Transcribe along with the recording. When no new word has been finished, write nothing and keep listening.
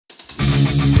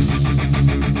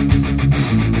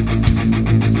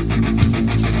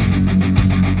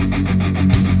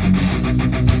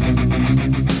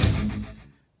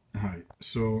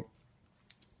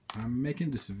I'm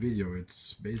making this video.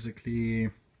 It's basically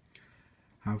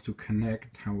how to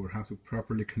connect, how to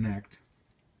properly connect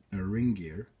a ring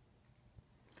gear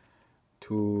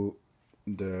to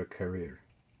the carrier.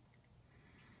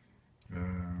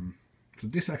 So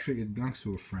this actually, it belongs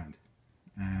to a friend,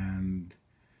 and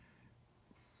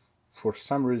for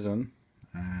some reason,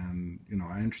 and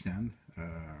I understand,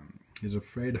 he's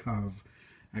afraid of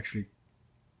actually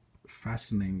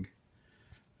fastening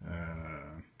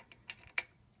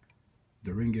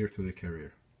the ring gear to the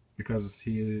carrier, because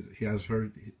he has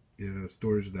heard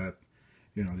stories that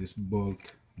this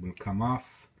bolt will come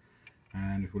off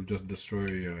and it will just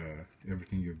destroy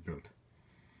everything you've built.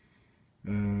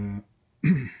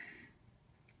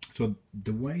 So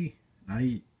the way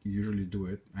I usually do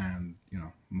it, and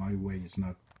my way is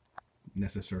not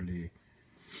necessarily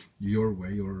your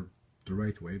way or the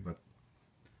right way, but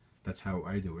that's how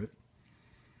I do it,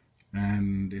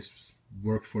 and it's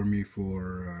worked for me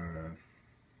for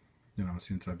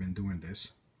since I've been doing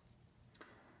this.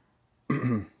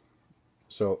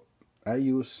 So I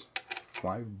use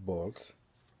 5 bolts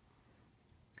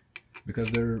because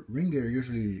the ring gear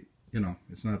usually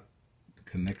it's not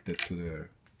connected to the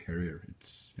carrier.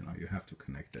 It's you have to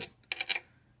connect it.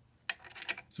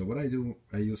 So what I do,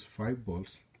 I use 5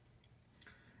 bolts,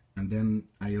 and then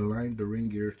I align the ring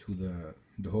gear to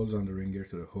the holes on the ring gear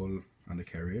to the hole on the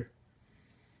carrier,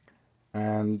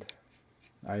 and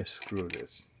I screw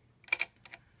this.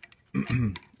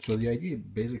 So the idea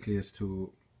basically is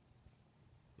to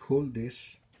pull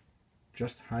this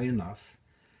just high enough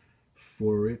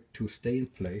for it to stay in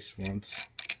place once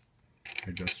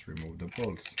I just remove the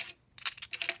bolts.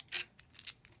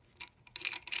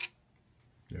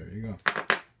 There you go.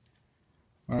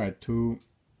 Alright, to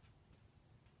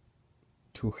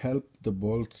help the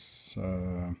bolts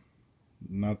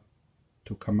not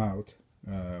to come out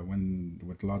when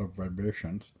with a lot of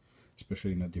vibrations,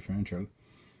 especially in a differential,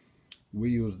 we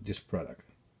use this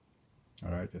product.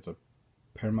 Alright, it's a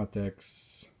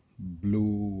Permatex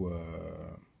blue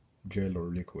gel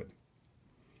or liquid.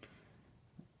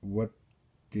 What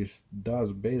this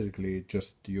does basically,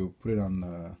 just you put it on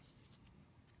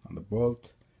the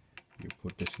bolt, you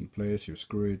put this in place, you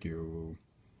screw it, you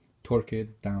torque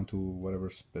it down to whatever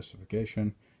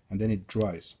specification, and then it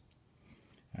dries.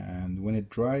 And when it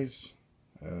dries,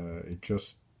 it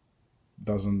just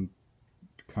doesn't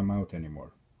come out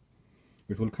anymore.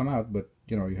 It will come out, but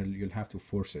you'll have to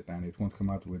force it, and it won't come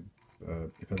out with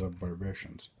because of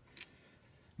vibrations.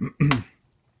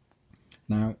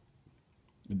 Now,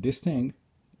 this thing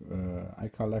I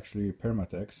call actually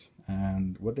Permatex,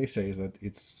 and what they say is that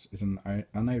it's an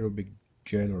anaerobic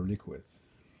gel or liquid.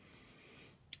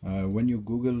 When you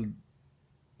Google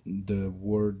the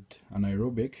word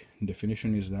anaerobic,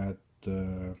 definition is that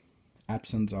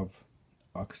absence of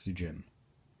oxygen.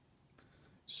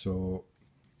 So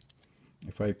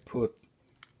if I put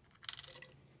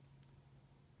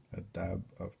a dab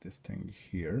of this thing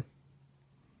here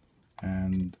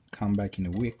and come back in a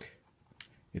week,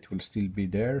 it will still be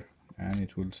there and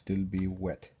it will still be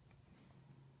wet.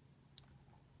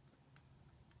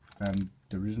 And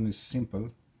the reason is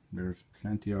simple: there's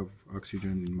plenty of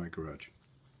oxygen in my garage.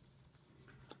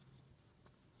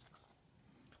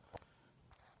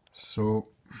 So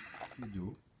what you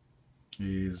do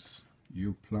is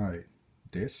you apply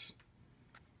this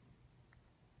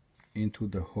into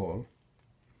the hole.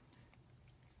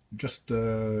 Just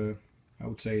I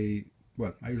would say,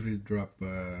 well, I usually drop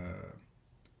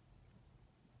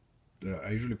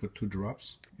I usually put 2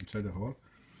 drops inside the hole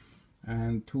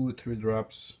and 2 or 3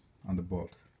 drops on the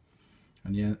bolt,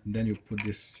 and then you put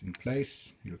this in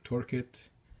place, you torque it,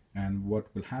 and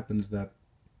what will happen is that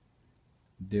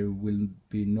there will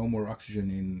be no more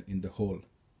oxygen in the hole,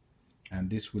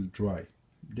 and this will dry.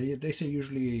 They say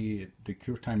usually the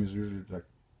cure time is usually like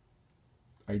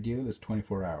ideal is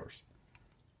 24 hours.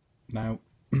 Now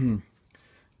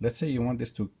let's say you want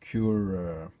this to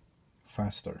cure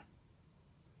faster.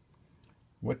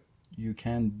 What you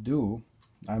can do,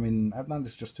 I mean, I've done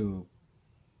this just to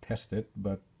test it,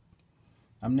 but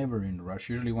I'm never in a rush.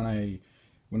 Usually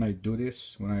when I do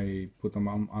this, when I put them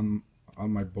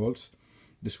on my bolts,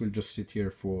 this will just sit here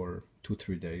for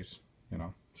 2-3 days,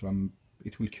 so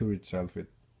it will cure itself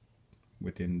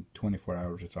within 24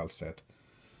 hours. It's all set.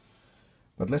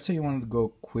 But let's say you want to go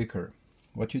quicker.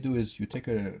 What you do is you take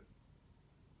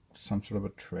some sort of a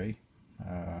tray,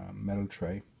 metal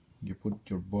tray, you put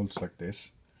your bolts like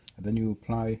this, and then you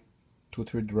apply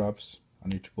 2-3 drops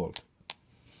on each bolt,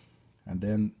 and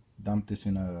then dump this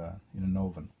in an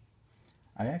oven.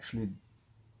 I actually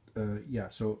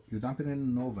so you dump it in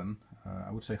an oven,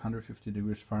 I would say 150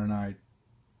 degrees Fahrenheit,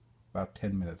 about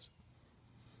 10 minutes.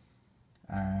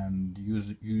 and you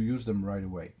use them right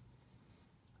away.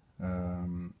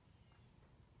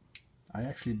 I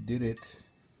actually did it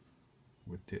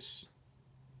with this,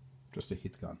 just a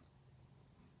heat gun,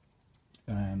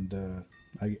 and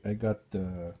I got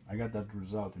that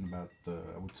result in about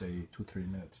I would say 2-3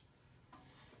 minutes.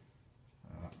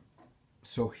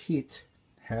 So heat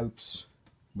helps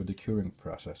with the curing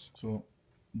process. So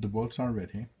the bolts are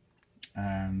ready,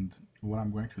 and what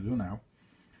I'm going to do now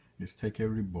is take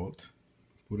every bolt,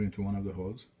 put it into one of the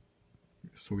holes.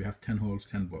 So we have 10 holes,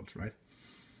 10 bolts, right?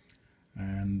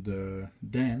 And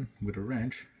then with a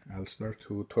wrench I'll start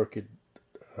to torque it,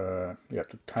 to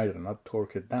tighten, not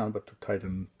torque it down, but to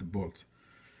tighten the bolts.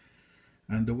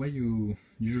 And the way you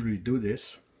usually do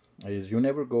this is you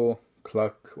never go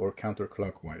clock or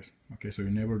counterclockwise. Okay, so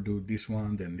you never do this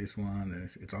one, then this one, and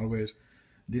it's always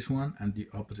this one and the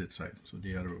opposite side, so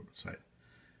the other side.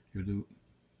 You do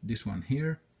this one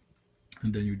here,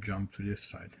 and then you jump to this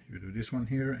side. You do this one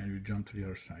here, and you jump to the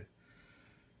other side.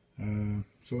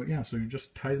 So yeah, so you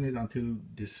just tighten it until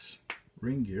this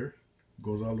ring gear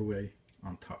goes all the way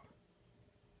on top.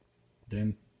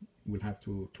 Then we'll have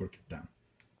to torque it down.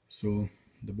 So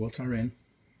the bolts are in,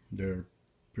 they're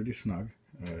pretty snug.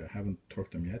 Haven't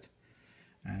torqued them yet,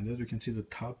 and as you can see, the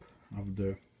top of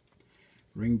the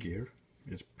ring gear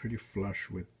is pretty flush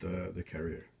with the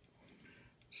carrier.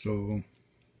 So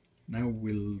now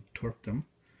we'll torque them.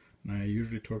 Now I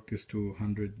usually torque this to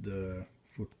 100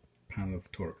 foot-pound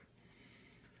of torque.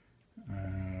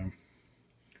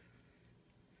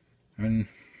 And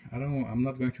I'm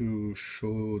not going to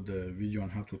show the video on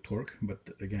how to torque, but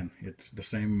again, it's the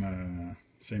same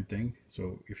thing.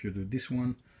 So if you do this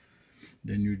one,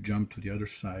 then you jump to the other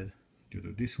side. You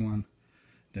do this one,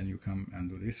 then you come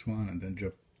and do this one, and then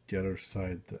jump the other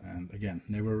side. And again,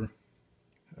 never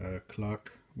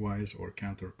clockwise or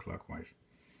counterclockwise.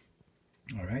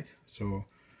 All right, so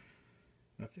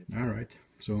that's it. All right,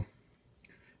 so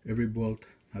every bolt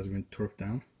has been torqued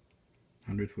down,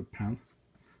 100 foot-pound.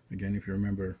 Again, if you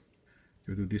remember,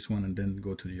 you do this one and then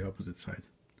go to the opposite side,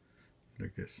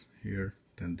 like this, here,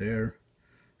 then there,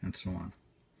 and so on.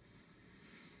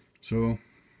 So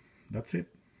that's it.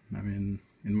 I mean,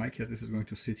 in my case, this is going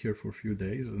to sit here for a few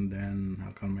days, and then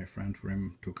I'll call my friend for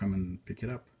him to come and pick it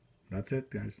up. That's it,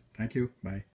 guys. Thank you. Bye.